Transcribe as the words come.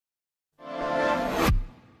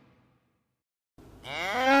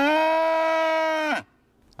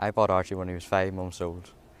I bought Archie when he was 5 months old,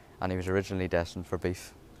 and he was originally destined for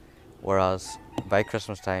beef. Whereas by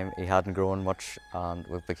Christmas time he hadn't grown much, and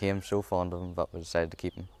we became so fond of him that we decided to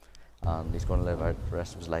keep him. And he's going to live out the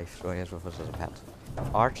rest of his life, so he is with us as a pet.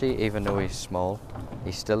 Archie, even though he's small,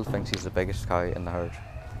 he still thinks he's the biggest cow in the herd,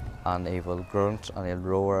 and he will grunt and he'll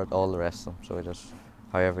roar at all the rest of them. So he just,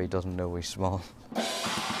 however, he doesn't know he's small.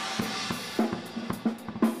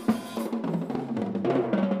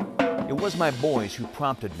 It was my boys who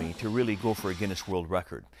prompted me to really go for a Guinness World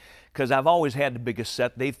Record, because I've always had the biggest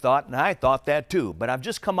set, they thought, and I thought that too. But I've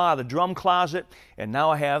just come out of the drum closet, and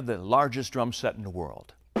now I have the largest drum set in the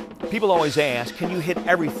world. People always ask, can you hit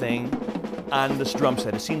everything on this drum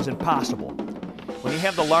set? It seems impossible. When you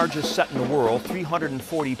have the largest set in the world,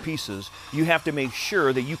 340 pieces, you have to make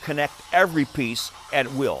sure that you connect every piece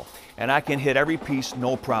at will. And I can hit every piece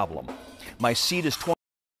no problem. My seat is 20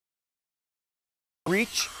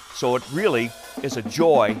 reach, so it really is a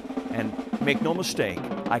joy, and make no mistake,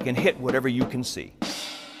 I can hit whatever you can see.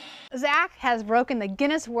 Zach has broken the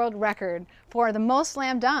Guinness World Record for the most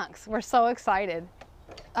slam dunks. We're so excited.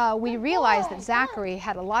 We realized that Zachary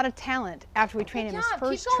had a lot of talent after we trained him his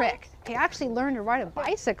first trick. He actually learned to ride a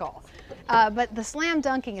bicycle. But the slam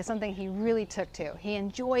dunking is something he really took to. He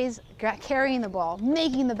enjoys carrying the ball,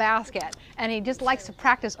 making the basket, and he just likes to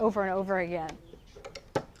practice over and over again.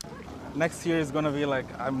 Next year is gonna be like,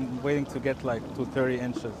 I'm waiting to get like to 30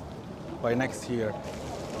 inches by next year.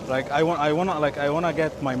 Like I wanna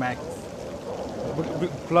get my max.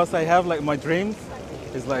 Plus I have like my dreams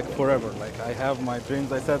is like forever. Like I have my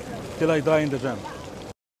dreams, I said, till I die in the gym.